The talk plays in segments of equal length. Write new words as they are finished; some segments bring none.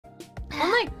Oh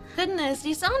my goodness,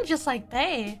 you sound just like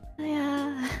Bae.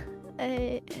 Yeah,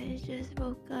 I just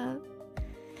woke up,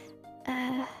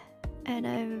 and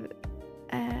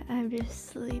I'm just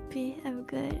sleepy. I'm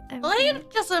good. Wait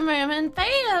just a moment.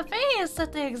 Bae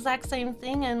said the exact same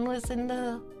thing and listened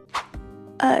to.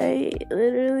 I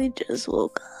literally just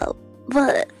woke up,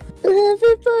 but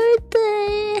happy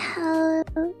birthday! How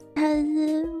has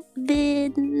it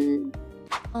been?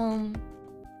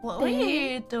 What were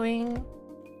you doing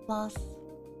last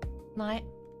night?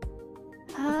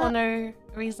 For no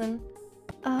reason.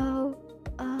 Oh,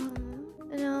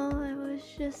 no, I was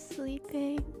just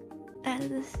sleeping. And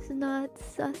this is not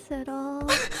sus at all.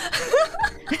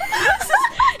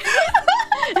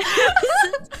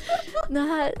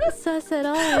 Not sus at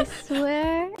all, I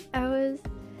swear. I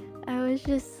was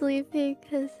just sleeping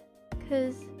cause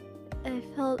I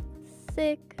felt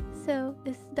sick, so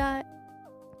it's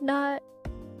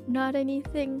not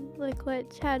anything like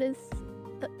what chat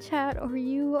or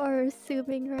you are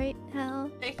assuming right now.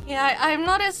 Yeah, I'm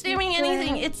not assuming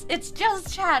anything. It's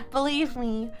just chat, believe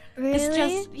me. Really? It's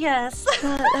just yes.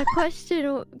 That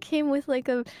question came with like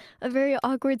a very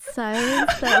awkward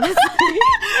silence. That was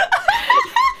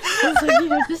I was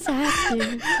like, just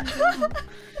asking.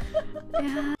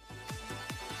 Yeah.